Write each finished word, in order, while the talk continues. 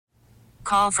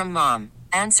Call from mom.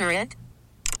 Answer it.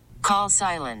 Call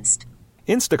silenced.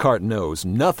 Instacart knows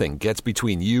nothing gets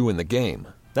between you and the game.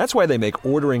 That's why they make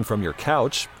ordering from your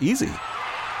couch easy.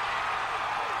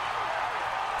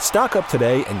 Stock up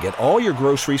today and get all your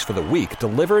groceries for the week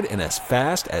delivered in as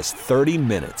fast as 30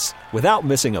 minutes without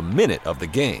missing a minute of the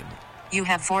game. You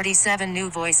have 47 new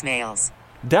voicemails.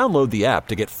 Download the app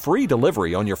to get free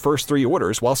delivery on your first 3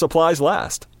 orders while supplies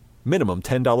last. Minimum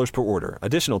 $10 per order.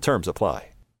 Additional terms apply.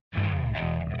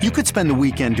 You could spend the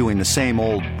weekend doing the same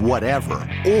old whatever,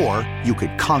 or you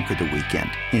could conquer the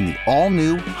weekend in the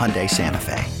all-new Hyundai Santa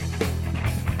Fe.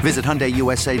 Visit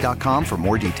HyundaiUSA.com for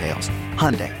more details.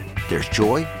 Hyundai, there's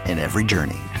joy in every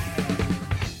journey.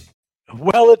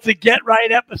 Well, it's a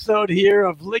get-right episode here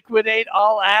of Liquidate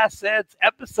All Assets,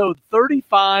 episode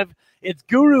 35. It's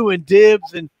Guru and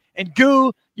Dibs. And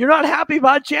Goo, you're not happy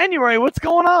about January. What's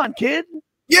going on, kid?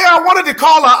 Yeah, I wanted to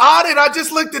call an audit. I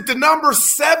just looked at the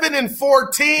numbers 7 and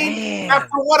 14. Man.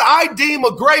 After what I deem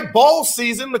a great bowl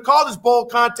season, the college bowl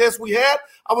contest we had,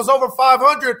 I was over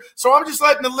 500. So I'm just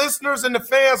letting the listeners and the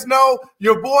fans know,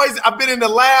 your boys, I've been in the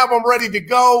lab. I'm ready to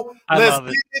go. Let's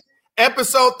get it.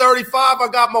 Episode 35, I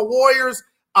got my Warriors.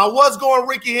 I was going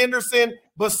Ricky Henderson,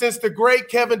 but since the great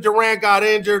Kevin Durant got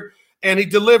injured and he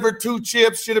delivered 2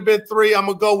 chips, should have been 3, I'm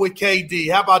going to go with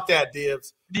KD. How about that,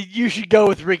 Dibs? You should go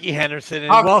with Ricky Henderson and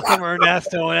welcome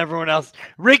Ernesto and everyone else.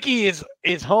 Ricky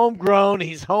is homegrown.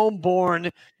 He's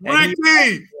homeborn.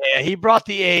 Ricky! He brought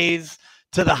the A's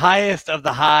to the highest of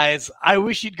the highs. I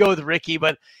wish you'd go with Ricky,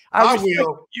 but I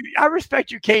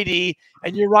respect your KD,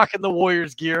 and you're rocking the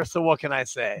Warriors gear, so what can I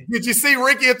say? Did you see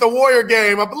Ricky at the Warrior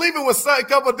game? I believe it was a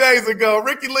couple of days ago.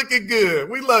 Ricky looking good.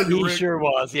 We love you, Ricky. He sure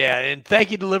was, yeah. And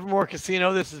thank you to Livermore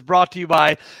Casino. This is brought to you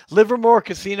by Livermore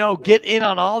Casino. Get in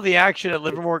on all the action at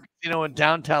Livermore Casino in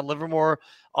downtown Livermore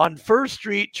on First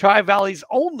Street, Tri-Valley's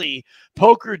only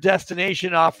poker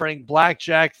destination, offering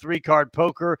blackjack, 3-card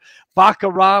poker,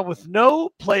 baccarat with no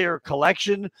player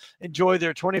collection. Enjoy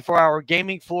their 24-hour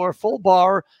gaming floor, full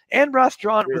bar, and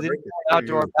restaurant with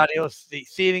outdoor patio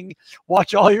seating.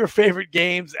 Watch all your favorite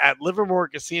games at Livermore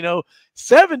Casino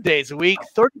 7 days a week,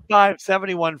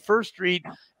 3571 First Street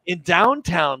in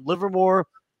downtown Livermore.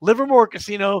 Livermore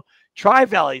Casino,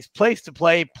 Tri-Valley's place to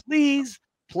play. Please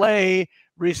play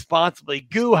responsibly.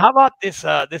 Goo, how about this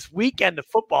weekend of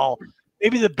football?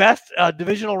 Maybe the best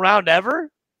divisional round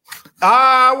ever?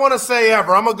 I want to say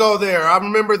ever. I'm going to go there. I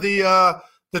remember the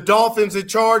Dolphins and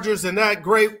Chargers and that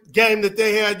great game that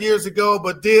they had years ago.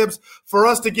 But Dibs, for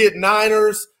us to get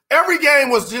Niners, every game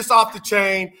was just off the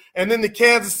chain. And then the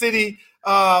Kansas City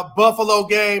Buffalo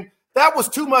game, that was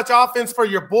too much offense for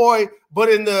your boy. But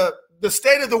in the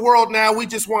state of the world now, we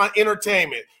just want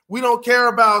entertainment. We don't care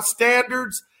about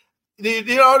standards. There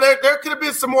could have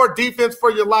been some more defense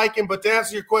for your liking, but to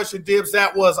answer your question, Dibs,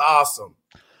 that was awesome.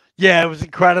 Yeah, it was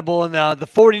incredible. And the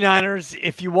 49ers,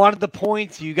 if you wanted the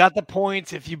points, you got the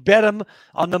points. If you bet them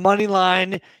on the money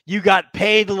line, you got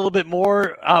paid a little bit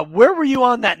more. Where were you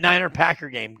on that Niner-Packer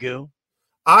game, Goo?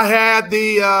 I had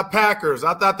the Packers.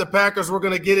 I thought the Packers were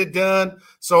going to get it done.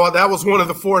 So that was one of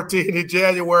the 14 in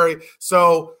January.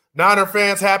 So Niner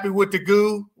fans happy with the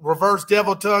Goo, reverse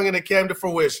devil tongue, and it came to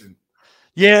fruition.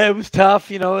 Yeah, it was tough,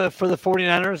 for the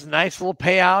 49ers. Nice little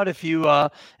payout if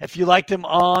you liked them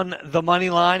on the money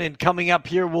line. And coming up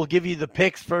here, we'll give you the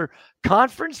picks for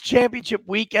Conference Championship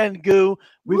Weekend, Goo.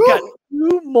 We've got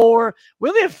 2 more. We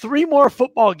only have 3 more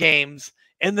football games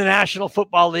in the National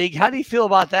Football League. How do you feel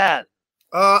about that?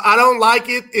 I don't like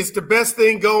it. It's the best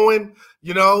thing going,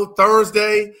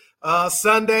 Thursday,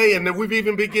 Sunday, and then we've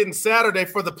even been getting Saturday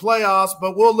for the playoffs.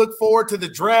 But we'll look forward to the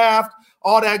draft,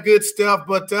 all that good stuff.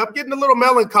 But I'm getting a little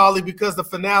melancholy because the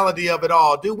finality of it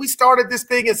all. Dude, we started this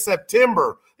thing in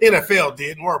September. NFL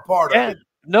did, and we're a part of it.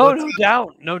 No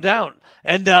doubt.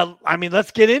 And,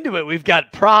 let's get into it. We've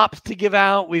got props to give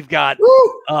out. We've got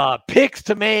picks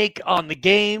to make on the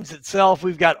games itself.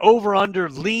 We've got over-under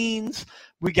leans.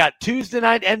 We got Tuesday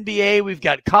night NBA. We've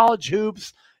got college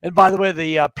hoops. And by the way,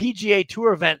 the PGA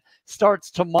Tour event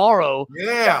starts tomorrow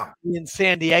in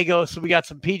San Diego. So we got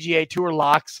some PGA Tour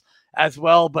locks as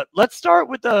well. But let's start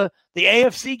with the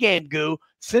AFC game, Goo.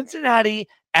 Cincinnati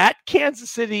at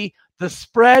Kansas City. The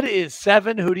spread is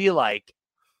 7. Who do you like?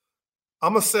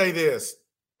 I'm going to say this.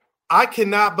 I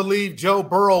cannot believe Joe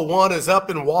Burrow is up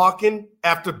and walking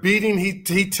after beating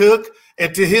he took.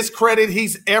 And to his credit,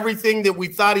 he's everything that we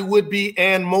thought he would be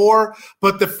and more.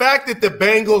 But the fact that the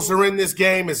Bengals are in this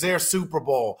game is their Super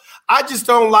Bowl. I just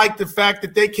don't like the fact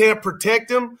that they can't protect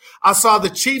him. I saw the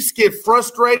Chiefs get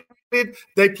frustrated.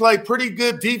 They play pretty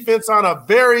good defense on a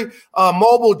very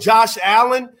mobile Josh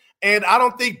Allen. And I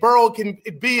don't think Burrow can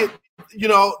be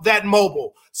that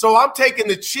mobile. So I'm taking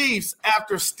the Chiefs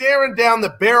after staring down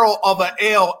the barrel of an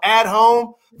L at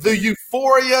home, the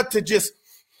euphoria to just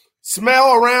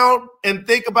smell around and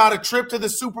think about a trip to the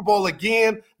Super Bowl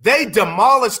again. They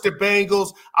demolished the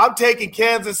Bengals. I'm taking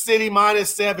Kansas City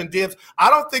 -7 Dibs. I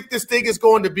don't think this thing is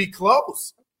going to be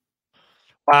close.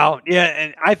 Wow. Yeah.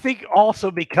 And I think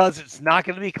also because it's not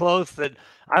going to be close that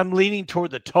I'm leaning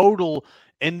toward the total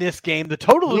in this game. The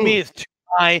total to me is too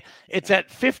high. It's at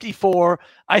 54.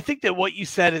 I think that what you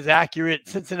said is accurate.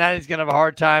 Cincinnati's going to have a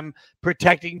hard time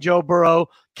protecting Joe Burrow.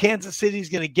 Kansas City's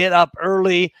going to get up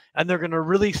early, and they're going to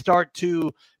really start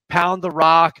to pound the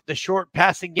rock. The short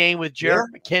passing game with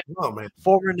Jarrett McKinnon,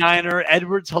 former Niner,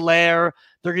 Edwards-Helaire.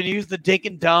 They're going to use the dink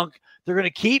and dunk. They're going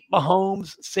to keep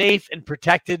Mahomes safe and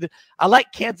protected. I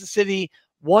like Kansas City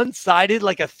one-sided,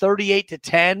 like a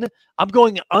 38-10. I'm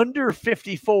going under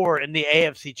 54 in the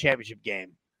AFC Championship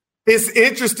game. It's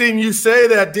interesting you say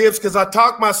that, Dibs, because I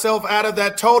talked myself out of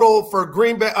that total for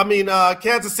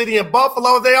Kansas City and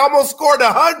Buffalo. They almost scored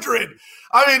 100.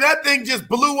 I mean, that thing just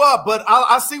blew up. But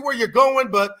I see where you're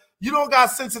going, but you don't got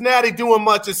Cincinnati doing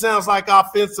much, it sounds like,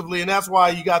 offensively, and that's why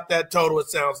you got that total, it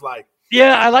sounds like.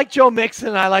 Yeah, I like Joe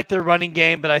Mixon. I like their running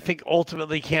game, but I think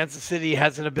ultimately Kansas City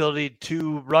has an ability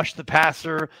to rush the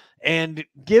passer and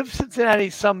give Cincinnati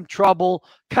some trouble,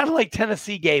 kind of like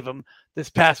Tennessee gave them this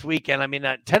past weekend. I mean,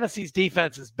 Tennessee's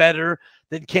defense is better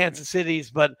than Kansas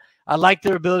City's, but I like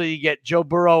their ability to get Joe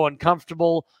Burrow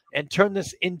uncomfortable and turn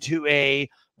this into a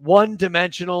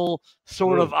one-dimensional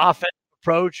sort of offensive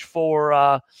approach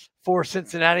for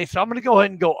Cincinnati. So I'm going to go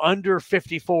ahead and go under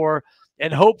 54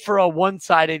 and hope for a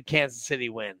one-sided Kansas City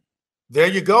win. There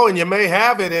you go, and you may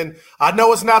have it. And I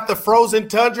know it's not the frozen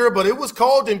tundra, but it was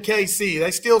cold in KC.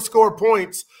 They still score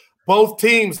points, both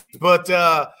teams. But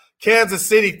Kansas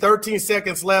City, 13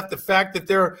 seconds left. The fact that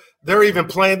they're even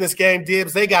playing this game,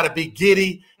 Dibs, they got to be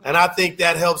giddy, and I think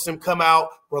that helps them come out,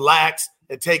 relax,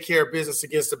 and take care of business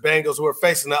against the Bengals, who are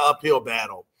facing an uphill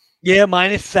battle. Yeah,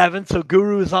 -7. So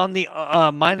Guru is on the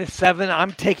 -7.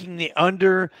 I'm taking the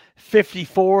under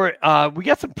 54. We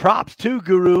got some props too,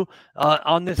 Guru,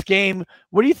 on this game.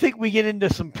 What do you think we get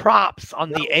into some props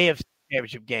on the AFC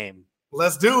Championship game?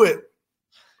 Let's do it.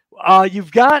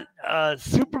 You've got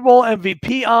Super Bowl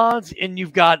MVP odds and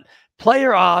you've got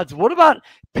player odds. What about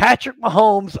Patrick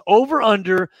Mahomes over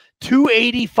under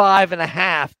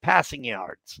 285.5 passing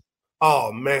yards?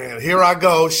 Oh, man, here I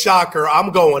go. Shocker.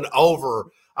 I'm going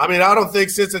over. I mean, I don't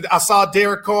think I saw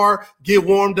Derek Carr get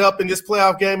warmed up in this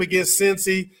playoff game against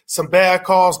Cincy. Some bad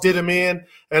calls did him in.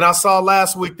 And I saw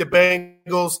last week the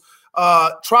Bengals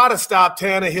try to stop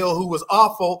Tannehill, who was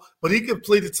awful, but he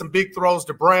completed some big throws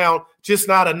to Brown, just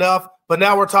not enough. But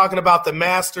now we're talking about the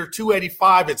master,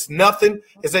 285. It's nothing,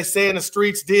 as they say in the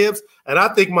streets, Dibs. And I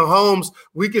think Mahomes,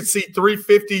 we could see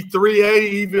 350, 380,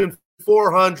 even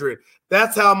 400.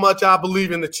 That's how much I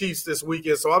believe in the Chiefs this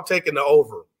weekend. So I'm taking the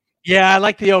over. Yeah, I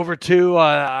like the over too.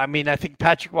 I mean, I think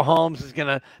Patrick Mahomes is going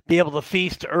to be able to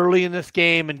feast early in this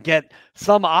game and get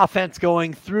some offense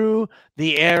going through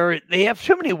the air. They have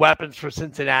too many weapons for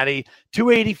Cincinnati.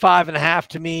 285.5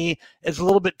 to me is a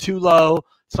little bit too low.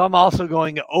 So I'm also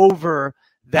going over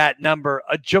that number.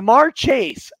 Jamar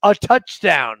Chase, a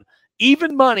touchdown,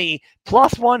 even money,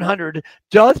 +100.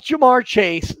 Does Jamar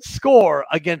Chase score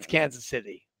against Kansas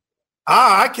City?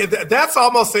 That's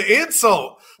almost an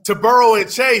insult to Burrow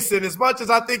and Chase. And as much as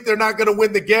I think they're not going to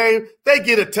win the game, they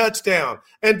get a touchdown.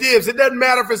 And Dibs, it doesn't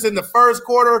matter if it's in the first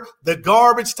quarter, the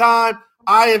garbage time.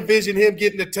 I envision him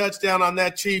getting a touchdown on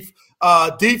that Chief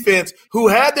defense, who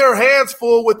had their hands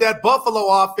full with that Buffalo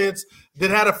offense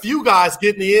that had a few guys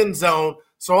get in the end zone.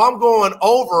 So I'm going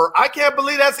over. I can't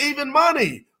believe that's even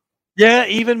money. Yeah,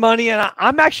 even money, and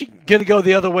I'm actually going to go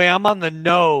the other way. I'm on the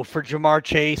no for Jamar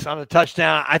Chase on a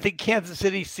touchdown. I think Kansas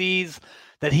City sees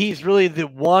that he's really the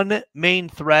one main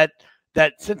threat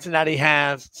that Cincinnati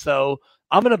has. So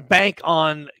I'm going to bank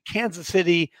on Kansas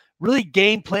City really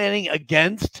game planning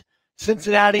against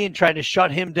Cincinnati and trying to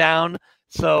shut him down.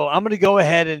 So I'm going to go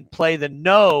ahead and play the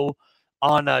no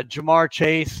on Jamar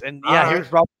Chase. And, yeah,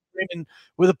 here's Robert Freeman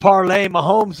with a parlay.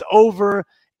 Mahomes over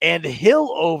and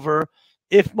Hill over.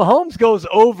 If Mahomes goes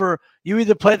over, you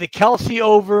either play the Kelsey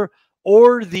over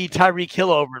or the Tyreek Hill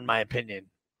over, in my opinion.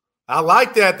 I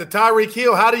like that. The Tyreek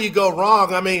Hill, how do you go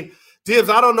wrong? I mean, Dibs,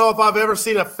 I don't know if I've ever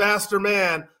seen a faster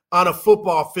man on a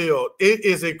football field. It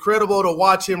is incredible to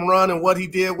watch him run and what he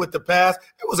did with the pass.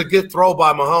 It was a good throw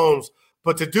by Mahomes.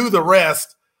 But to do the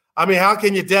rest, I mean, how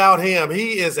can you doubt him?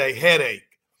 He is a headache.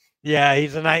 Yeah,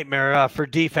 he's a nightmare for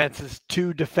defenses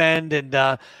to defend.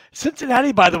 And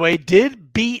Cincinnati, by the way,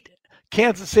 did beat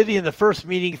Kansas City in the first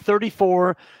meeting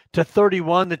 34-27.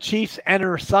 31. The Chiefs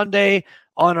enter Sunday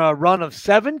on a run of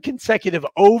 7 consecutive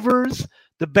overs.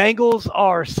 The Bengals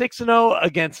are 6-0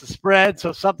 against the spread,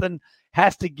 so something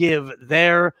has to give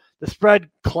there. The spread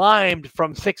climbed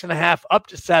from 6.5 up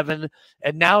to 7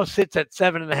 and now sits at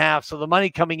 7.5. So the money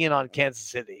coming in on Kansas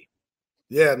City.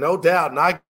 Yeah, no doubt. And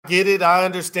I get it. I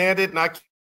understand it. And I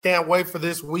can't wait for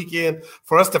this weekend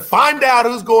for us to find out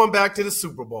who's going back to the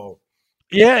Super Bowl.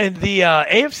 Yeah, in the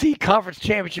AFC Conference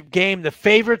Championship game, the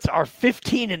favorites are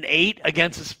 15-8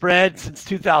 against the spread since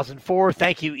 2004.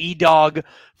 Thank you, E-Dog,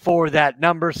 for that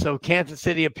number. So Kansas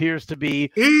City appears to be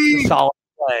a solid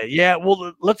play. Yeah,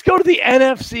 well, let's go to the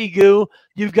NFC, Goo.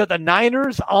 You've got the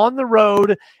Niners on the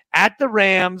road at the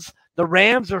Rams. The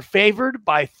Rams are favored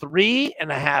by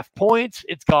 3.5 points.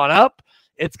 It's gone up.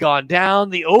 It's gone down.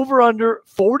 The over-under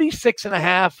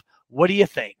 46.5. What do you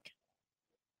think?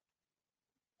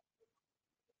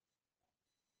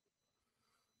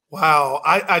 Wow,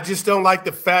 I just don't like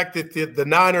the fact that the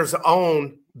Niners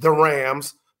own the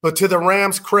Rams. But to the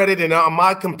Rams' credit, and on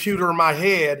my computer in my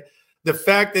head, the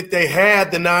fact that they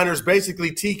had the Niners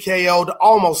basically TKO'd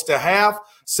almost a half,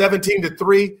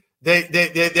 17-3,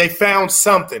 they found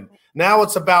something. Now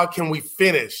it's about, can we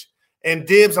finish? And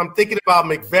Dibs, I'm thinking about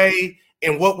McVay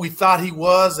and what we thought he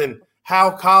was and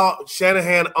how Kyle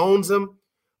Shanahan owns him.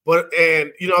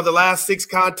 The last 6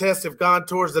 contests have gone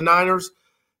towards the Niners.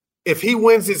 If he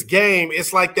wins this game,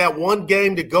 it's like that one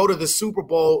game to go to the Super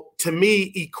Bowl, to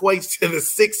me, equates to the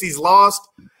 6 he's lost.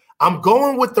 I'm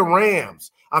going with the Rams.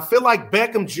 I feel like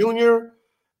Beckham Jr.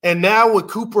 and now with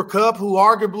Cooper Kupp, who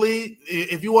arguably,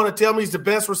 if you want to tell me he's the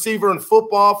best receiver in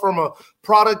football from a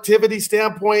productivity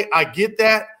standpoint, I get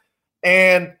that.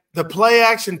 And the play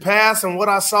action pass and what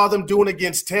I saw them doing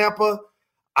against Tampa,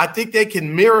 I think they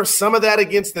can mirror some of that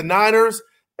against the Niners.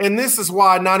 And this is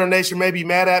why Niner Nation may be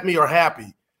mad at me or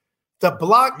happy. The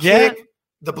block kick,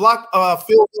 the block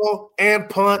field goal, and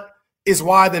punt is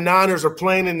why the Niners are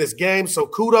playing in this game. So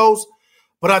kudos.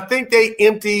 But I think they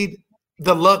emptied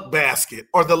the luck basket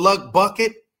or the luck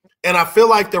bucket, and I feel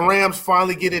like the Rams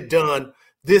finally get it done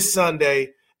this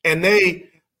Sunday. And they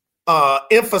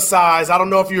emphasize, I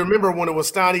don't know if you remember when it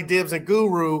was Steiny, Dibs, and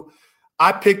Guru,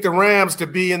 I picked the Rams to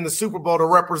be in the Super Bowl to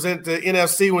represent the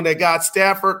NFC when they got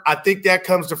Stafford. I think that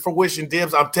comes to fruition,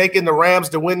 Dibs. I'm taking the Rams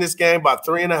to win this game by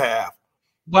 3.5.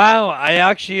 Wow, I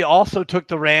actually also took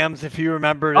the Rams, if you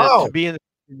remember, to be in the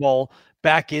Super Bowl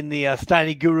back in the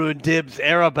Steiny, Guru, and Dibs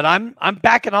era. But I'm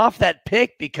backing off that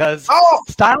pick because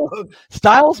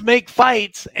styles make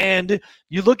fights. And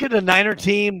you look at a Niner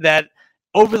team that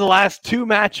over the last 2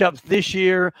 matchups this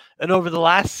year and over the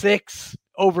last 6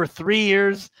 over 3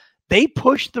 years, they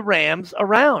push the Rams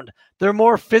around. They're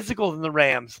more physical than the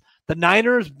Rams. The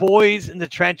Niners boys in the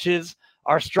trenches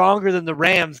are stronger than the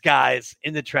Rams guys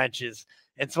in the trenches.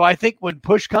 And so I think when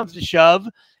push comes to shove,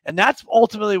 and that's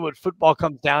ultimately what football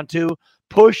comes down to,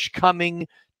 push coming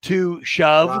to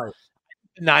shove, right.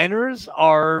 The Niners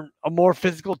are a more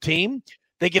physical team.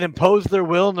 They can impose their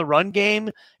will in the run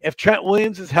game. If Trent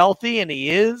Williams is healthy, and he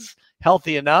is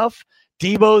healthy enough,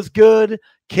 Debo's good,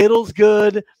 Kittle's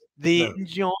good, the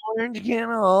George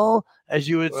Kittle, as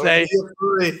you would say.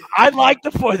 I like the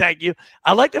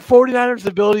 49ers'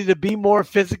 ability to be more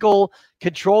physical,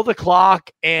 control the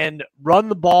clock, and run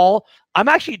the ball. I'm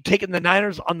actually taking the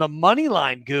Niners on the money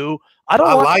line, Goo. I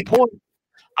want the point.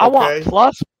 I want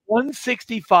plus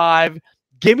 165.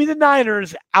 Give me the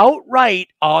Niners outright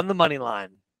on the money line.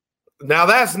 Now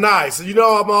that's nice. You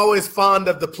know I'm always fond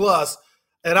of the plus.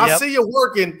 And I see you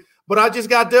working, but I just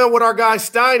got done with our guy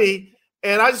Steiny.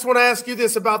 And I just want to ask you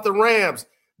this about the Rams.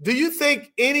 Do you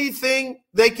think anything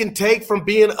they can take from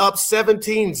being up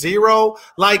 17-0?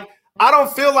 Like, I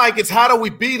don't feel like it's how do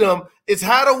we beat them. It's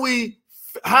how do we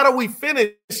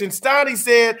finish? And Steiny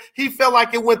said he felt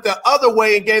like it went the other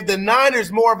way and gave the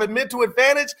Niners more of a mental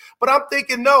advantage. But I'm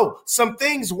thinking, no, some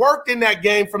things worked in that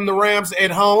game from the Rams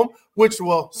at home, which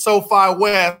will SoFi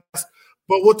West.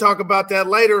 But we'll talk about that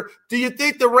later. Do you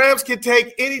think the Rams can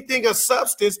take anything of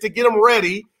substance to get them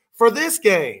ready for this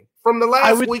game from the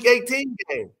last Week 18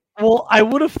 game? Well, I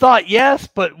would have thought yes,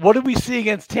 but what did we see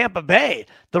against Tampa Bay?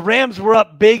 The Rams were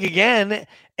up big again,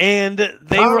 and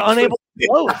they were unable to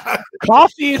close.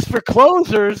 Coffee is for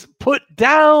closers. Put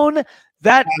down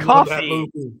that coffee.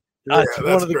 It's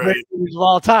one of the great movies of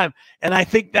all time. And I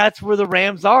think that's where the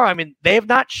Rams are. I mean, they have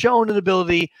not shown an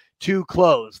ability to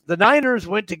close. The Niners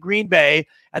went to Green Bay,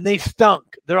 and they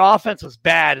stunk. Their offense was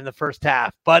bad in the first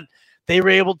half, but they were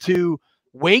able to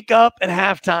wake up at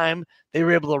halftime. They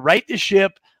were able to right the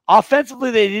ship.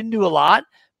 Offensively, they didn't do a lot,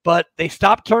 but they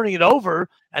stopped turning it over,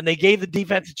 and they gave the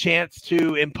defense a chance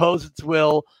to impose its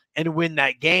will and win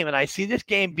that game. And I see this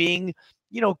game being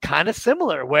kind of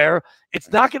similar, where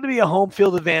it's not going to be a home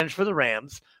field advantage for the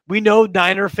Rams. We know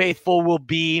Niner faithful will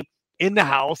be in the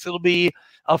house. It'll be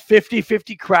a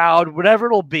 50-50 crowd, whatever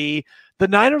it'll be. The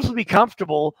Niners will be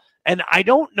comfortable, and I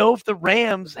don't know if the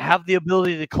Rams have the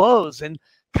ability to close. And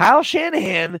Kyle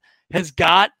Shanahan has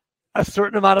got a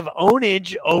certain amount of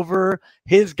ownage over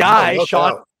his guy,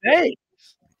 Sean McVay.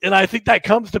 And I think that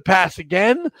comes to pass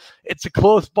again. It's a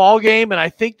close ball game, and I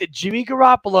think that Jimmy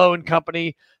Garoppolo and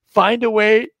company find a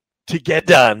way to get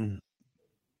done.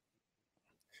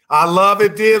 I love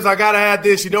it, Dibs. I got to add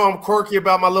this. I'm quirky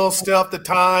about my little stuff, the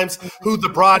times, who's the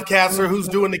broadcaster, who's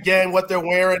doing the game, what they're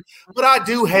wearing. But I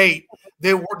do hate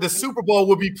that the Super Bowl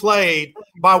will be played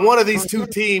by one of these two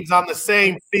teams on the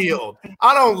same field.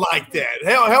 I don't like that.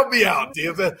 Help me out,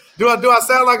 Dibs. Do I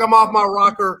sound like I'm off my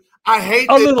rocker? I hate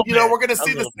that, we're going to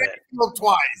see the same field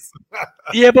twice.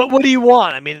 Yeah, but what do you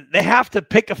want? I mean, they have to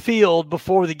pick a field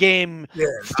before the game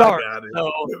starts.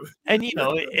 So, and,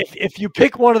 if you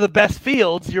pick one of the best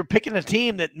fields, you're picking a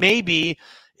team that maybe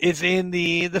is in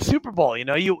the Super Bowl.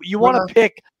 You want to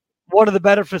pick one of the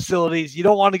better facilities. You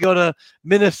don't want to go to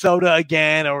Minnesota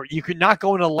again, or you could not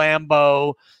go into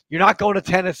Lambeau. You're not going to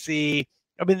Tennessee.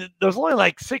 I mean, there's only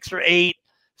like 6 or 8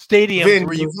 stadiums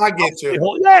where I get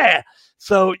you. Yeah.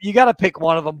 So you got to pick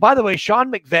one of them. By the way,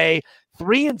 Sean McVay,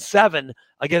 3-7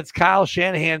 against Kyle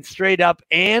Shanahan straight up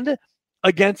and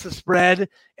against the spread.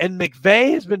 And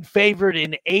McVay has been favored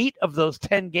in 8 of those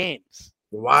 10 games.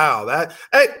 Wow.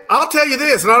 Hey, I'll tell you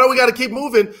this, and I know we got to keep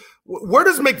moving. Where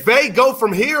does McVay go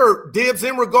from here, Dibs,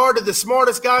 in regard to the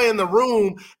smartest guy in the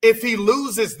room if he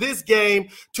loses this game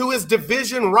to his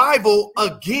division rival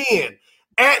again?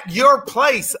 At your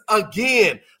place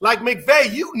again. Like,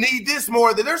 McVay, you need this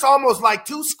more. There's almost like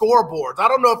 2 scoreboards. I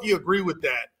don't know if you agree with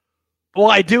that.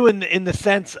 Well, I do in the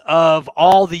sense of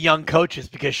all the young coaches,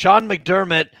 because Sean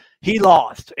McDermott, he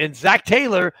lost. And Zach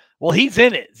Taylor, well, he's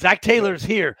in it. Zach Taylor's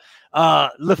here.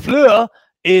 LaFleur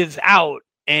is out,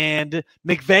 and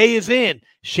McVay is in.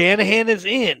 Shanahan is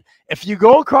in. If you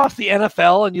go across the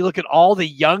NFL and you look at all the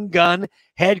young gun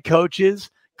head coaches,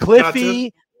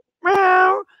 Cliffy's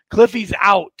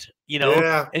out,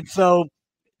 and so,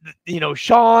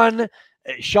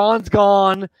 Sean's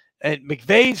gone, and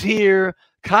McVay's here,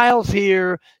 Kyle's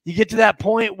here. You get to that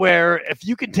point where if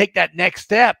you can take that next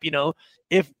step,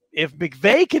 if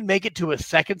McVay can make it to a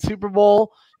second Super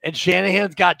Bowl and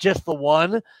Shanahan's got just the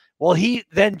one, well, he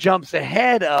then jumps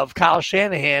ahead of Kyle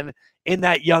Shanahan in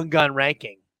that young gun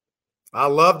ranking. I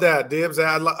love that, Dibs.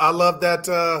 I love that.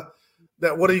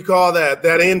 That, what do you call that?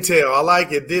 That intel. I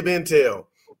like it. Dib intel.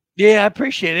 Yeah, I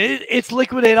appreciate it. It's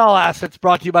Liquidate All Assets,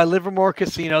 brought to you by Livermore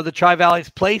Casino, the Tri-Valley's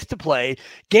place to play.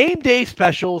 Game day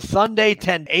specials, Sunday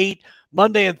 10 to 8,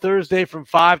 Monday and Thursday from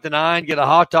 5 to 9. Get a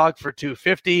hot dog for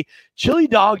 $2.50. Chili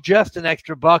dog, just an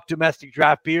extra $1. Domestic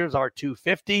draft beers are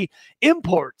 $2.50.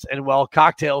 Imports and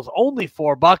cocktails only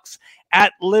 $4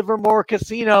 at Livermore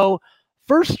Casino,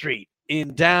 First Street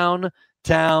in downtown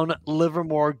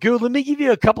Livermore. Good. Let me give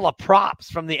you a couple of props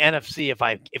from the NFC if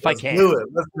I can.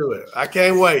 Let's do it. I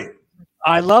can't wait.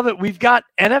 I love it. We've got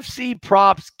NFC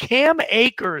props. Cam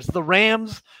Akers, the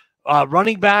Rams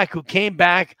running back who came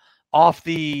back off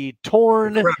the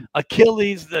torn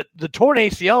Achilles, the torn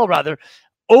ACL rather,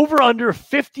 over under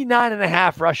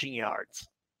 59.5 rushing yards.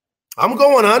 I'm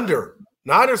going under.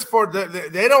 Niners,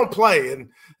 they don't play, and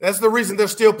that's the reason they're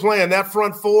still playing. That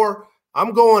front four,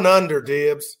 I'm going under,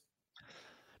 Dibs.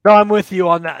 No, I'm with you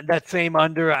on that same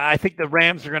under. I think the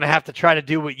Rams are going to have to try to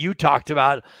do what you talked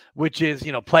about, which is,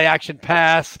 play action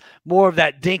pass, more of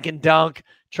that dink and dunk,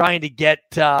 trying to get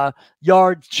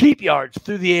yards, cheap yards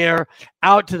through the air,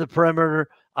 out to the perimeter.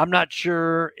 I'm not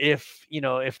sure if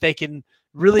they can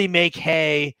really make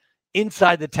hay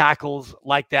inside the tackles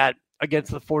like that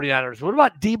against the 49ers. What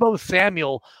about Deebo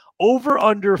Samuel, over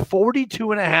under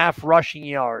 42.5 rushing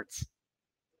yards?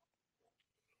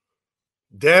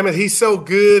 Damn it, he's so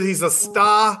good. He's a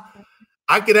star.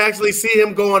 I could actually see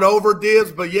him going over,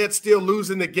 Dibs, but yet still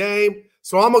losing the game.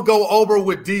 So I'm going to go over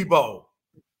with Deebo.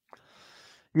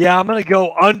 Yeah, I'm going to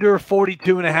go under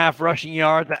 42.5 rushing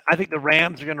yards. I think the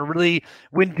Rams are going to really,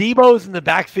 when Deebo's in the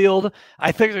backfield,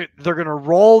 I think they're going to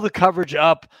roll the coverage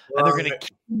up, and they're going to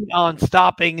keep on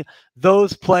stopping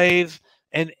those plays.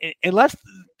 And unless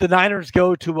the Niners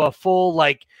go to a full,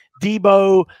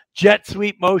 Deebo jet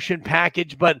sweep motion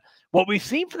package, but what we've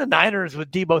seen for the Niners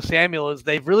with Deebo Samuel is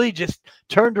they've really just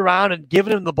turned around and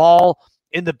given him the ball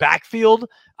in the backfield.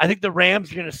 I think the Rams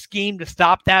are going to scheme to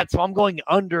stop that, so I'm going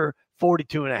under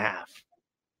 42.5.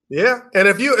 Yeah, and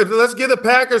if let's give the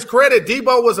Packers credit,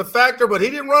 Deebo was a factor, but he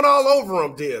didn't run all over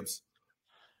them, Dibs.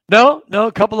 No,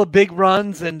 a couple of big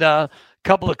runs and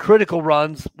couple of critical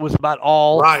runs was about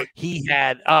all he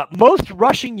had. Most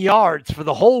rushing yards for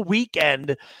the whole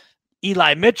weekend,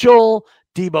 Eli Mitchell,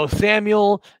 Deebo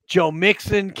Samuel, Joe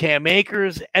Mixon, Cam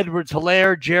Akers,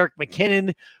 Edwards-Helaire, Jerick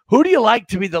McKinnon. Who do you like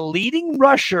to be the leading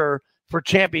rusher for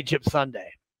Championship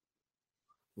Sunday?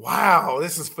 Wow,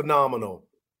 this is phenomenal.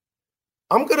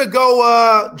 I'm going to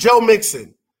go Joe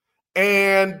Mixon.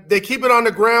 And they keep it on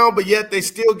the ground, but yet they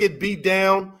still get beat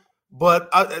down. But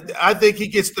I think he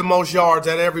gets the most yards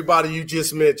out of everybody you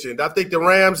just mentioned. I think the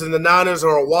Rams and the Niners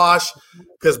are a wash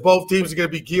because both teams are going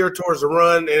to be geared towards the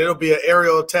run, and it'll be an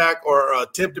aerial attack or an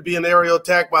attempt to be an aerial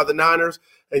attack by the Niners.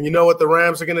 And you know what the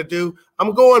Rams are going to do?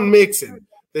 I'm going Mixon,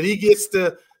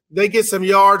 that they get some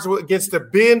yards against the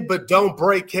bend but don't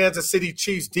break Kansas City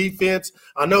Chiefs defense.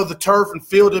 I know the turf and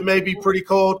field, it may be pretty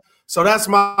cold. So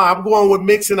I'm going with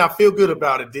Mixon. I feel good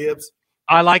about it, Dibs.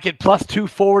 I like it, plus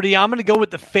 240. I'm going to go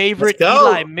with the favorite,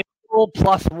 Eli Mitchell,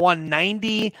 plus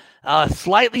 190.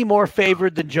 Slightly more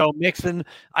favored than Joe Mixon.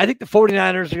 I think the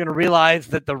 49ers are going to realize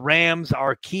that the Rams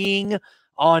are keying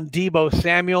on Deebo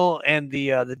Samuel and the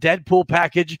Deadpool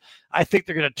package. I think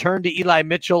they're going to turn to Eli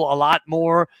Mitchell a lot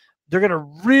more. They're going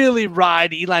to really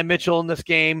ride Eli Mitchell in this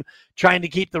game, trying to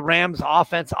keep the Rams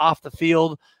offense off the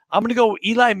field. I'm going to go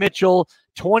Eli Mitchell,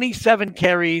 27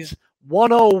 carries,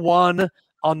 101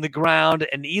 on the ground,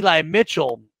 and Eli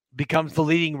Mitchell becomes the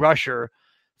leading rusher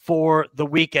for the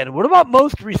weekend. What about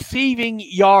most receiving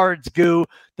yards, Goo?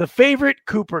 The favorite,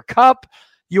 Cooper Kupp.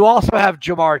 You also have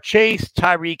Jamar Chase,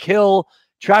 Tyreek Hill,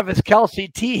 Travis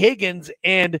Kelce, T. Higgins,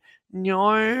 and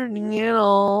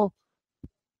the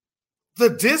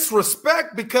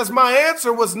disrespect, because my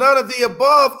answer was none of the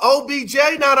above. OBJ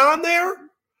not on there?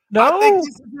 No. I think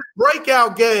this is his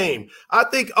breakout game. I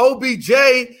think OBJ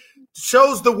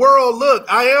shows the world, look,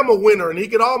 I am a winner, and he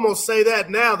could almost say that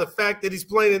now, the fact that he's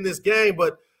playing in this game.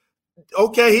 But,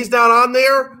 okay, he's not on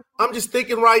there. I'm just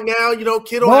thinking right now,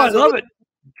 Kittle has – I love it.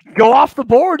 Go off the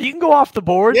board. You can go off the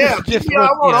board. Yeah, I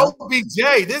want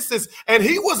OBJ. This is – and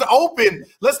he was open.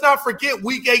 Let's not forget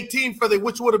Week 18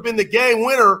 which would have been the game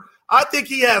winner. I think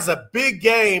he has a big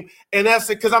game, and that's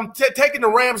it because I'm taking the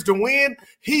Rams to win.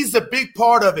 He's a big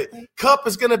part of it. Kupp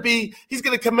is going to be – he's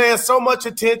going to command so much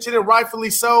attention, and rightfully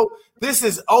so. This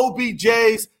is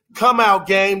OBJ's come-out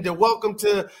game to welcome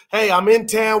to, hey, I'm in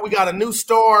town. We got a new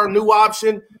star, new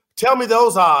option. Tell me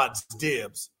those odds,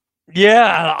 Dibs.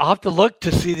 Yeah, I'll have to look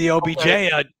to see the OBJ.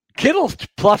 Okay. Kittle's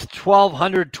plus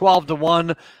 1,200,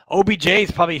 12-1. OBJ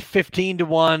is probably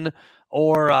 15-1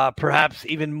 or perhaps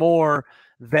even more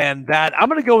than that. I'm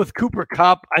going to go with Cooper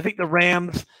Kupp. I think the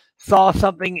Rams saw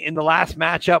something in the last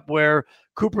matchup where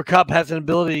Cooper Kupp has an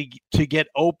ability to get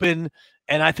open,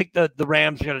 and I think the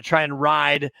Rams are going to try and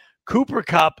ride Cooper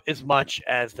Kupp as much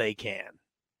as they can.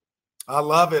 I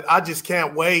love it. I just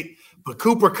can't wait. But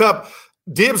Cooper Kupp,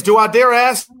 Dibs, do I dare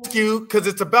ask you, because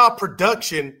it's about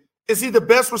production, is he the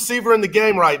best receiver in the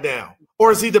game right now?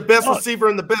 Or is he the best receiver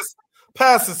and the best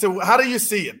passer? So how do you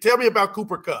see it? Tell me about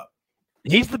Cooper Kupp.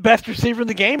 He's the best receiver in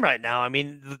the game right now. I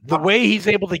mean, the way he's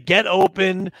able to get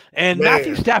open, and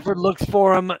Matthew Stafford looks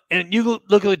for him. And you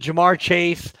look at Jamar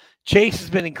Chase. Chase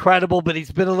has been incredible, but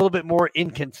he's been a little bit more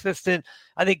inconsistent.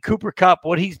 I think Cooper Kupp,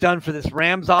 what he's done for this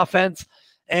Rams offense,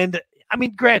 and I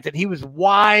mean, granted, he was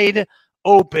wide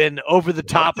open over the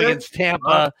top against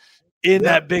Tampa in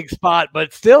that big spot,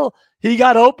 but still, he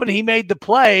got open. He made the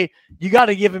play. You got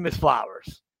to give him his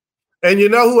flowers. And you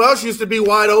know who else used to be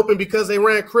wide open because they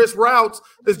ran Chris routes?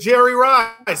 Is Jerry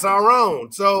Rice, our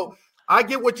own. So I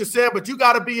get what you're saying, but you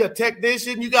got to be a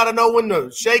technician. You got to know when to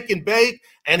shake and bake,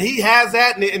 and he has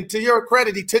that. And to your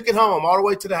credit, he took it home all the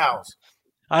way to the house.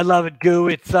 I love it, Goo.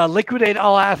 It's Liquidate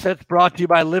All Assets, brought to you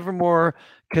by Livermore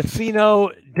Casino,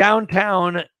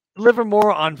 downtown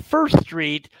Livermore on First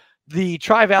Street, the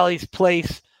Tri-Valley's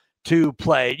place to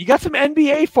play. You got some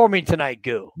NBA for me tonight,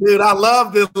 Goo. Dude, I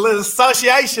love this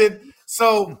association.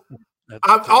 So,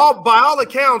 by all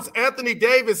accounts, Anthony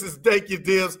Davis is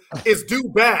due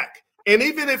back. And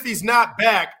even if he's not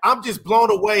back, I'm just blown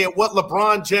away at what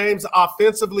LeBron James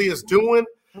offensively is doing.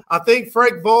 I think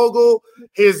Frank Vogel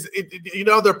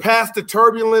they're past the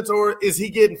turbulence, or is he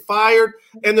getting fired?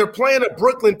 And they're playing a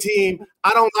Brooklyn team. I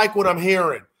don't like what I'm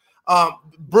hearing.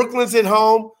 Brooklyn's at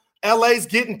home. LA's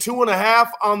getting 2.5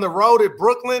 on the road at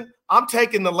Brooklyn. I'm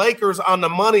taking the Lakers on the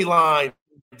money line,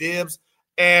 Dibs.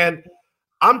 And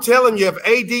I'm telling you, if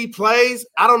AD plays,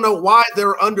 I don't know why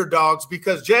they're underdogs,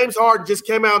 because James Harden just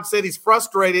came out and said he's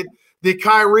frustrated that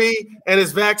Kyrie and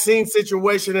his vaccine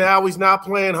situation and how he's not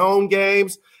playing home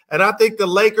games. And I think the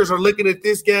Lakers are looking at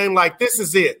this game like this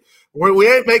is it. We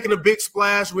ain't making a big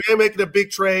splash. We ain't making a big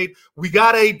trade. We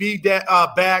got AD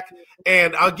back.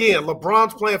 And again,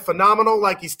 LeBron's playing phenomenal,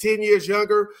 like he's 10 years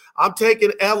younger. I'm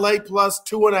taking LA plus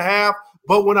 2.5.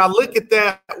 But when I look at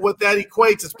that, what that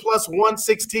equates is plus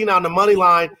 116 on the money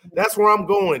line. That's where I'm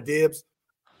going, Dibs.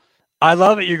 I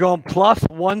love it. You're going plus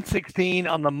 116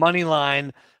 on the money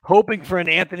line, hoping for an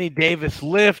Anthony Davis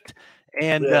lift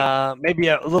and maybe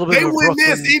a little bit they of a win Brooklyn.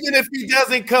 This even if he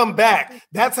doesn't come back.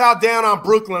 That's how down on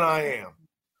Brooklyn I am.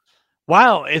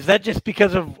 Wow. Is that just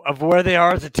because of where they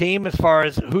are as a team as far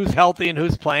as who's healthy and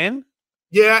who's playing?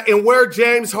 Yeah, and where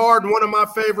James Harden, one of my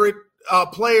favorite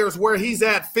players, where he's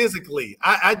at physically.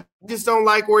 I just don't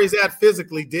like where he's at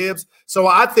physically, Dibs. So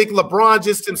I think LeBron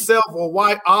just himself will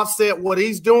offset what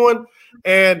he's doing.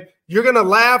 And you're going to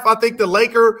laugh. I think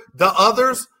the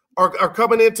others are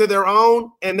coming into their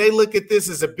own, and they look at this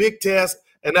as a big test,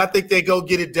 and I think they go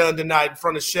get it done tonight in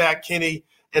front of Shaq, Kenny,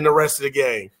 and the rest of the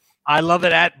game. I love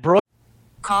it at Brooke.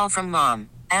 Call from mom.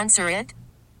 Answer it.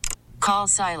 Call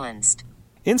silenced.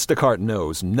 Instacart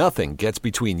knows nothing gets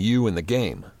between you and the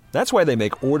game. That's why they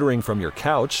make ordering from your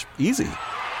couch easy.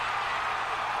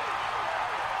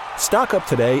 Stock up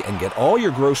today and get all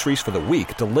your groceries for the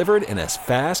week delivered in as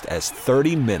fast as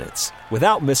 30 minutes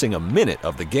without missing a minute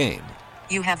of the game.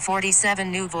 You have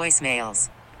 47 new voicemails.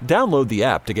 Download the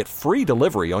app to get free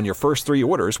delivery on your first 3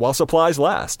 orders while supplies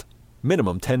last.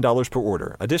 Minimum $10 per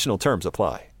order. Additional terms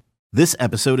apply. This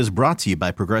episode is brought to you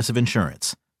by Progressive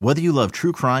Insurance. Whether you love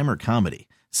true crime or comedy,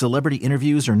 celebrity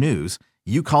interviews or news,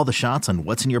 you call the shots on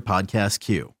what's in your podcast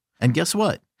queue. And guess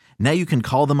what? Now you can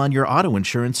call them on your auto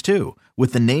insurance too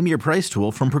with the Name Your Price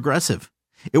tool from Progressive.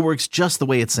 It works just the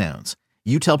way it sounds.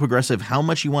 You tell Progressive how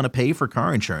much you want to pay for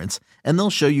car insurance, and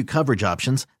they'll show you coverage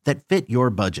options that fit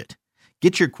your budget.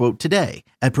 Get your quote today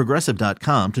at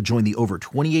Progressive.com to join the over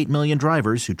 28 million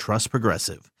drivers who trust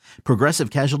Progressive. Progressive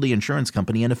Casualty Insurance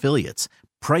Company and Affiliates.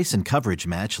 Price and coverage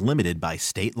match limited by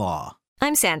state law.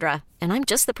 I'm Sandra, and I'm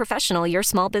just the professional your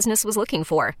small business was looking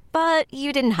for. But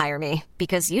you didn't hire me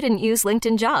because you didn't use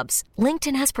LinkedIn Jobs.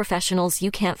 LinkedIn has professionals you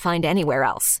can't find anywhere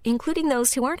else, including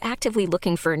those who aren't actively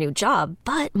looking for a new job,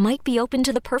 but might be open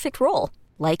to the perfect role,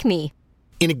 like me.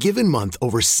 In a given month,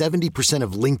 over 70%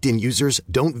 of LinkedIn users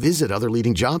don't visit other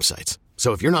leading job sites.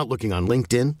 So if you're not looking on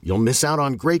LinkedIn, you'll miss out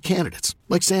on great candidates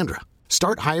like Sandra.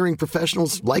 Start hiring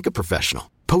professionals like a professional.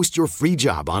 Post your free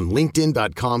job on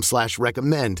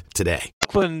linkedin.com/recommend today.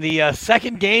 The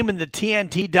second game in the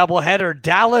TNT doubleheader,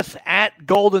 Dallas at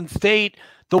Golden State.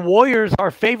 The Warriors are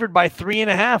favored by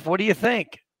 3.5. What do you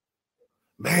think?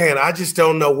 Man, I just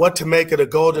don't know what to make of the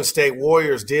Golden State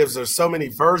Warriors, Dibs. There's so many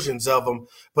versions of them.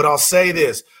 But I'll say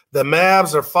this. The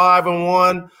Mavs are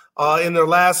 5-1 in their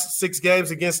last 6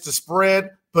 games against the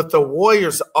spread. But the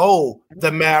Warriors owe the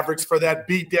Mavericks for that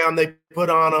beatdown they put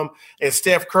on them. And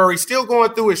Steph Curry still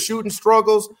going through his shooting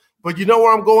struggles. But you know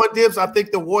where I'm going, Dibs? I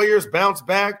think the Warriors bounce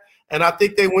back, and I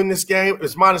think they win this game.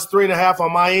 It's minus 3.5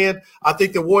 on my end. I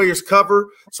think the Warriors cover.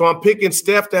 So I'm picking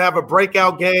Steph to have a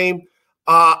breakout game.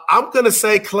 I'm going to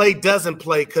say Clay doesn't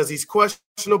play because he's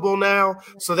questionable now.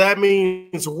 So that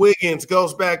means Wiggins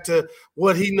goes back to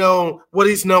what he's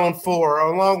known for,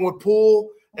 along with Poole.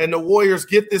 And the Warriors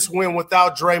get this win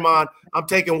without Draymond. I'm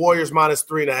taking Warriors minus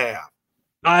 3.5.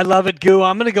 I love it, Goo.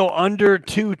 I'm going to go under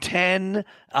 210.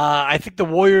 I think the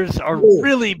Warriors are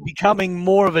really becoming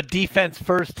more of a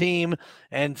defense-first team,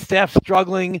 and Steph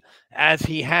struggling as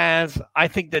he has. I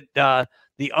think that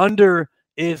the under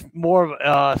is more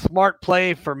of a smart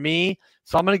play for me.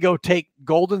 So I'm going to go take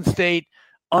Golden State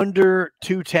under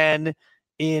 210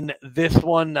 in this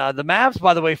one. The Mavs,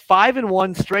 by the way,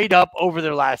 5-1 straight up over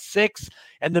their last 6,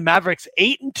 and the Mavericks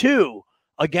 8-2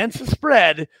 against the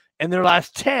spread in their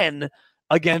last 10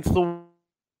 against the.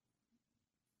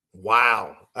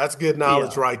 Wow, that's good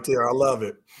knowledge right there. I love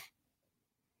it.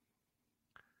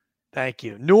 Thank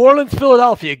you. New Orleans,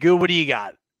 Philadelphia. Goo, what do you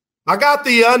got? I got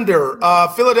the under.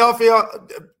 Philadelphia,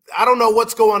 I don't know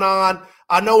what's going on.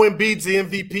 I know Embiid's the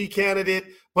MVP candidate,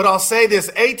 but I'll say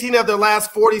this: 18 of their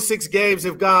last 46 games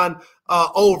have gone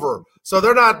over. So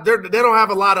they don't have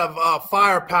a lot of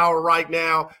firepower right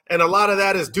now, and a lot of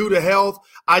that is due to health.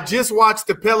 I just watched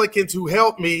the Pelicans, who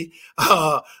helped me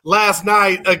last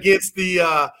night against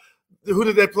the who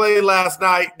did they play last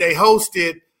night? They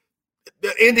hosted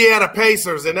the Indiana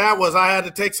Pacers, and I had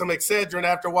to take some Excedrin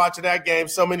after watching that game,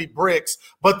 so many bricks,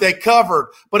 but they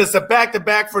covered. But it's a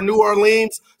back-to-back for New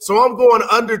Orleans, so I'm going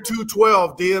under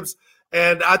 212, Dibs,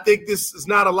 and I think this is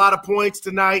not a lot of points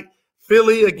tonight.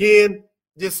 Philly, again,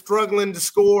 just struggling to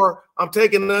score. I'm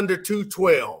taking under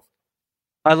 212.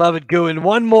 I love it, Goo. And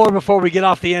one more before we get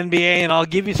off the NBA, and I'll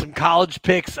give you some college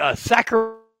picks.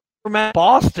 Sacramento,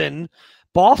 Boston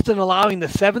allowing the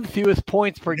 7th fewest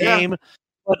points per game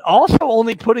but also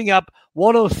only putting up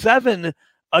 107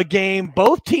 a game.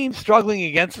 Both teams struggling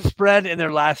against the spread in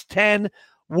their last 10.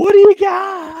 What do you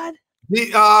got?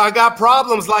 I got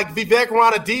problems like Vivek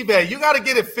Ranadive. You got to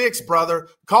get it fixed, brother.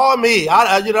 Call me.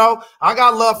 I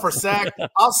got love for Sack.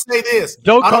 I'll say this.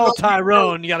 Don't call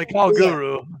Tyrone. You got to call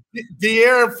Guru.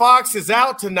 De'Aaron Fox is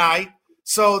out tonight,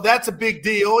 so that's a big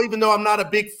deal, even though I'm not a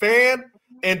big fan.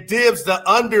 And Dibs, the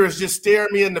under is just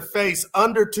staring me in the face.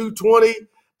 Under 220,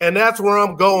 and that's where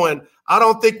I'm going. I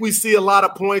don't think we see a lot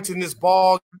of points in this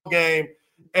ball game.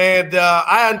 And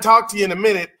I hadn't talked to you in a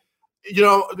minute.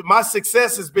 My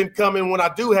success has been coming when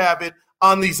I do have it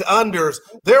on these unders.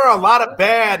 There are a lot of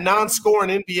bad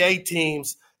non-scoring NBA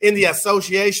teams in the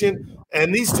association,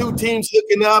 and these two teams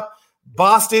hooking up,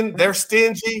 Boston, they're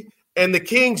stingy, and the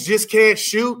Kings just can't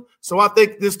shoot. So I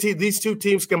think these two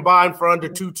teams combined for under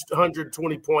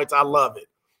 220 points. I love it.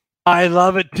 I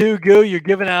love it too, Goo. You're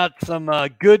giving out some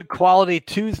good quality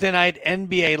Tuesday night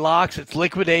NBA locks. It's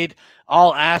liquidate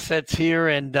all assets here,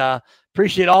 and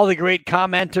appreciate all the great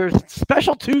commenters.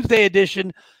 Special Tuesday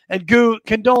edition. And Goo,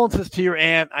 condolences to your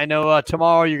aunt. I know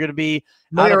tomorrow you're going to be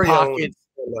out of pocket.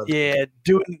 Yeah,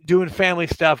 doing family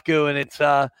stuff, Goo, and it's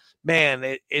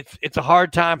it's a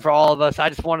hard time for all of us. I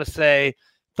just want to say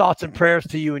thoughts and prayers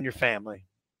to you and your family.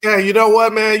 Yeah, you know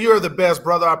what, man? You're the best,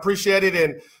 brother. I appreciate it.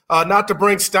 And not to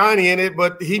bring Steiny in it,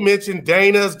 but he mentioned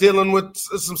Dana's dealing with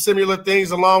some similar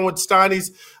things along with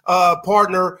Steiny's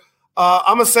partner.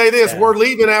 I'm going to say this. Yeah. We're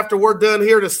leaving after we're done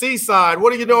here to Seaside.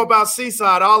 What do you know about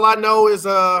Seaside? All I know is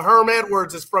Herm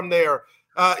Edwards is from there.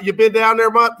 You been down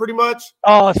there pretty much?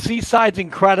 Oh, Seaside's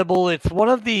incredible. It's one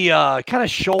of the kind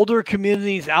of shoulder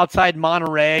communities outside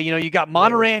Monterey. You got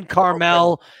Monterey and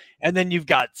Carmel. Okay. And then you've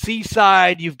got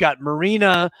Seaside, you've got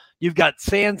Marina, you've got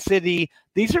Sand City.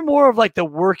 These are more of like the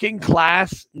working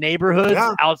class neighborhoods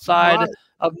outside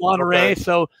of Monterey. Okay.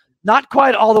 So not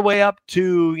quite all the way up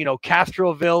to,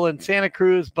 Castroville and Santa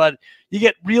Cruz, but you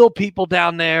get real people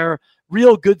down there,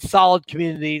 real good, solid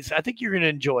communities. I think you're going to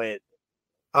enjoy it.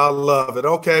 I love it.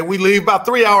 Okay. We leave about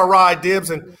 3-hour ride, Dibs.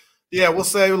 And we'll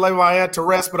say lay my aunt to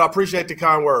rest, but I appreciate the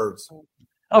kind words.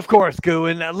 Of course, Goo.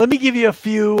 And let me give you a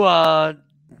few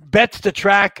bets to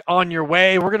track on your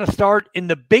way. We're going to start in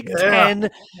the Big Ten.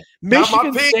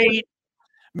 Michigan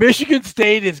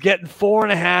State is getting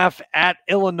 4.5 at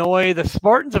Illinois. The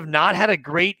Spartans have not had a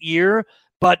great year,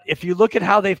 but if you look at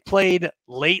how they've played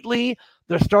lately,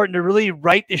 they're starting to really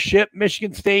right the ship.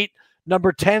 Michigan State,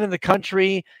 number 10 in the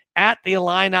country at the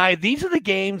Illini. These are the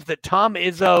games that Tom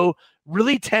Izzo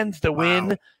really tends to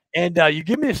win. And you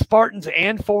give me the Spartans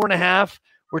and 4.5.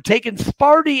 We're taking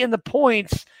Sparty in the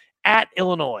points at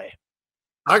Illinois.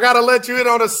 I got to let you in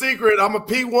on a secret. I'm a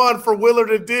P1 for Willard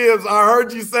and Dibs. I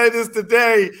heard you say this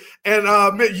today, and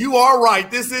you are right.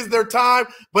 This is their time,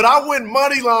 but I went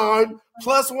money line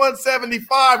plus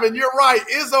 175, and you're right.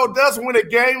 Izzo does win a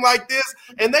game like this,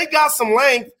 and they got some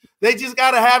length. They just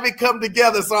got to have it come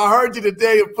together. So I heard you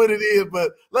today and put it in,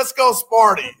 but let's go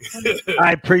Sparty.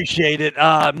 I appreciate it.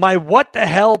 My what the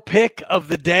hell pick of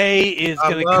the day is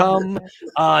going to come.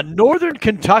 Northern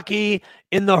Kentucky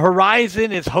in the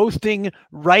horizon is hosting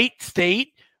Wright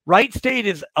State. Wright State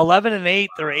is 11-8.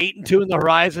 They're 8-2 in the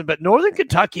horizon, but Northern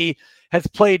Kentucky has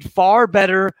played far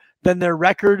better than their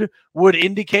record would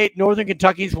indicate. Northern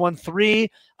Kentucky's won 3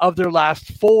 of their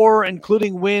last 4,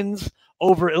 including wins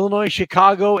over Illinois,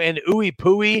 Chicago, and Ooey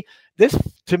Pooey. This,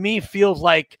 to me, feels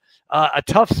like a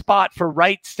tough spot for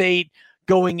Wright State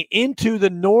going into the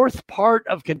north part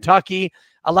of Kentucky.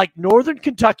 I like Northern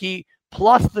Kentucky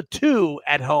plus the 2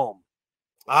 at home.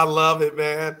 I love it,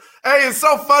 man. Hey, it's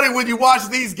so funny when you watch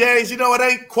these games. It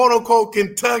ain't quote-unquote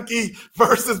Kentucky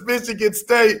versus Michigan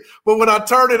State. But when I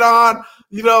turn it on,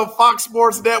 Fox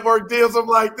Sports Network deals, I'm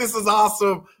like, this is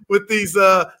awesome with these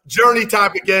journey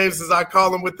type of games, as I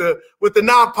call them, with the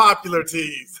non-popular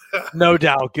teams. No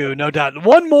doubt, Goo, no doubt.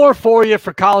 One more for you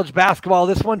for college basketball.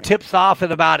 This one tips off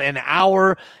in about an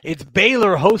hour. It's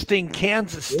Baylor hosting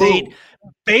Kansas State.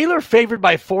 Whoa. Baylor favored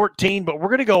by 14, but we're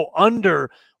going to go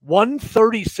under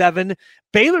 137.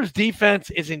 Baylor's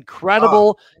defense is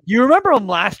incredible. You remember them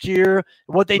last year,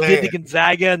 what they did to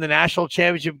Gonzaga in the national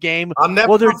championship game? I'll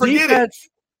never forget it.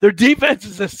 Their defense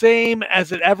is the same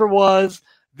as it ever was.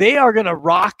 They are going to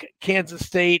rock Kansas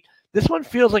State. This one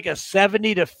feels like a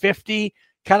 70-50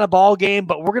 kind of ball game,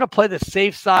 but we're going to play the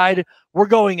safe side. We're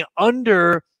going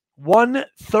under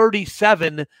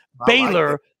 137.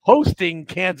 Baylor hosting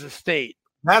Kansas State.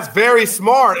 That's very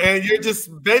smart, and you're just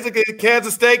basically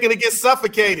Kansas State going to get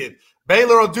suffocated.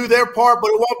 Baylor will do their part,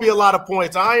 but it won't be a lot of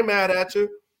points. I ain't mad at you.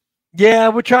 Yeah,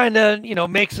 we're trying to,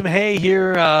 make some hay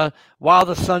here while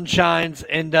the sun shines.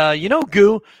 And,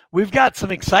 Goo, we've got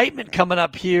some excitement coming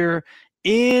up here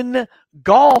in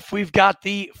golf. We've got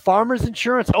the Farmers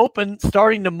Insurance Open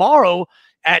starting tomorrow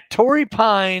at Torrey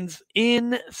Pines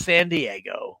in San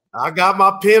Diego. I got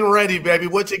my pen ready, baby.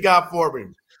 What you got for me?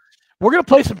 We're going to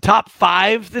play some top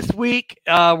five this week.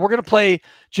 We're going to play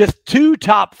just 2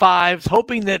 top fives,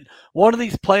 hoping that one of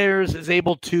these players is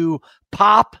able to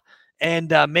pop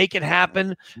and make it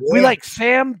happen. Yeah. We like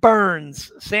Sam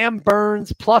Burns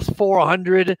plus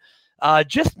 400.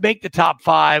 Just make the top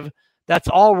 5. That's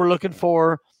all we're looking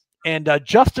for. And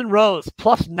Justin Rose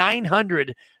plus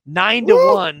 900,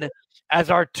 9-1 as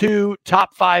our 2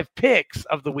 top 5 picks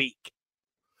of the week.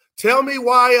 Tell me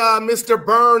why Mr.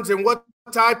 Burns and what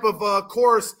type of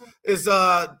course is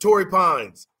Torrey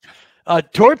Pines?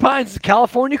 Torrey Pines is a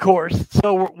California course.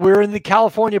 So we're in the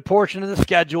California portion of the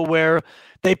schedule where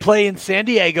they play in San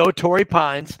Diego, Torrey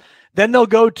Pines. Then they'll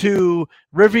go to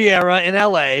Riviera in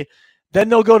LA. Then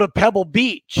they'll go to Pebble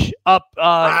Beach up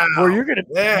where you're going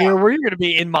to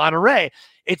be in Monterey.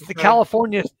 It's the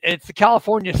California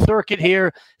circuit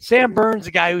here. Sam Burns,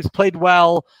 a guy who's played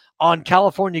well on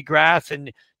California grass,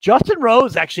 and Justin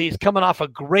Rose actually is coming off a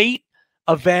great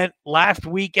event last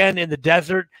weekend in the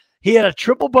desert. He had a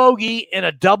triple bogey and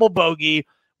a double bogey,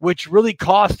 which really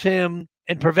cost him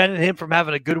and prevented him from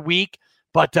having a good week.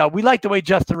 But we like the way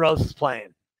Justin Rose is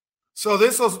playing. So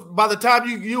this will, by the time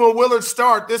you and Willard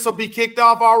start, this will be kicked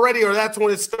off already, or that's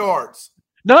when it starts?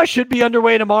 No, it should be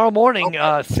underway tomorrow morning.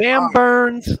 Okay. Sam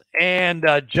Burns and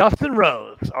Justin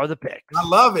Rose are the picks. I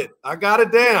love it. I got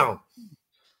it down.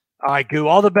 All right, Goo.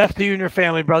 All the best to you and your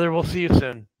family, brother. We'll see you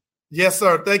soon. Yes,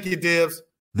 sir. Thank you, Dibs.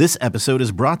 This episode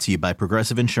is brought to you by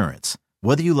Progressive Insurance.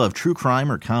 Whether you love true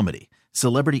crime or comedy,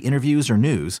 celebrity interviews or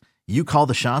news, you call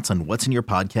the shots on what's in your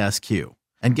podcast queue.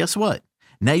 And guess what?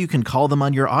 Now you can call them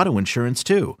on your auto insurance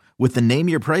too with the Name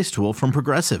Your Price tool from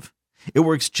Progressive. It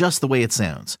works just the way it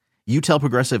sounds. You tell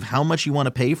Progressive how much you want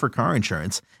to pay for car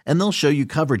insurance, and they'll show you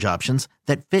coverage options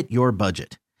that fit your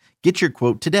budget. Get your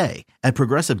quote today at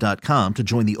Progressive.com to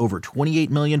join the over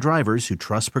 28 million drivers who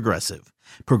trust Progressive.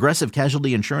 Progressive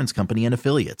Casualty Insurance Company and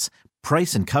Affiliates.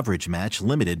 Price and coverage match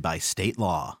limited by state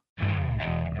law.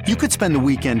 You could spend the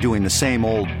weekend doing the same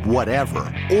old whatever,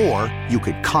 or you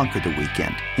could conquer the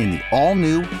weekend in the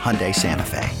all-new Hyundai Santa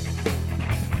Fe.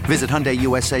 Visit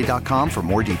HyundaiUSA.com for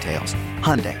more details.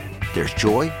 Hyundai, there's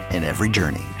joy in every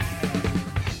journey.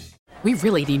 We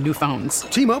really need new phones.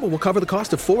 T-Mobile will cover the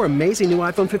cost of 4 amazing new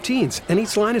iPhone 15s, and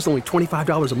each line is only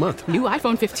 $25 a month. New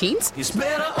iPhone 15s? It's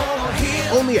better over here.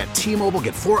 Only at T-Mobile,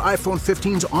 get 4 iPhone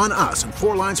 15s on us and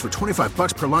 4 lines for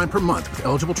 $25 per line per month with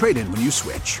eligible trade-in when you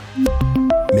switch.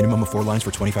 Minimum of 4 lines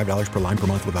for $25 per line per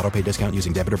month with autopay discount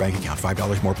using debit or bank account.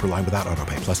 $5 more per line without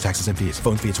autopay, plus taxes and fees.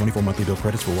 Phone fee at 24 monthly bill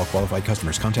credits for well-qualified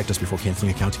customers. Contact us before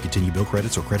canceling account to continue bill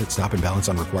credits or credit stop and balance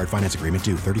on required finance agreement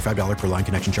due. $35 per line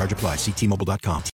connection charge applies. See T-Mobile.com.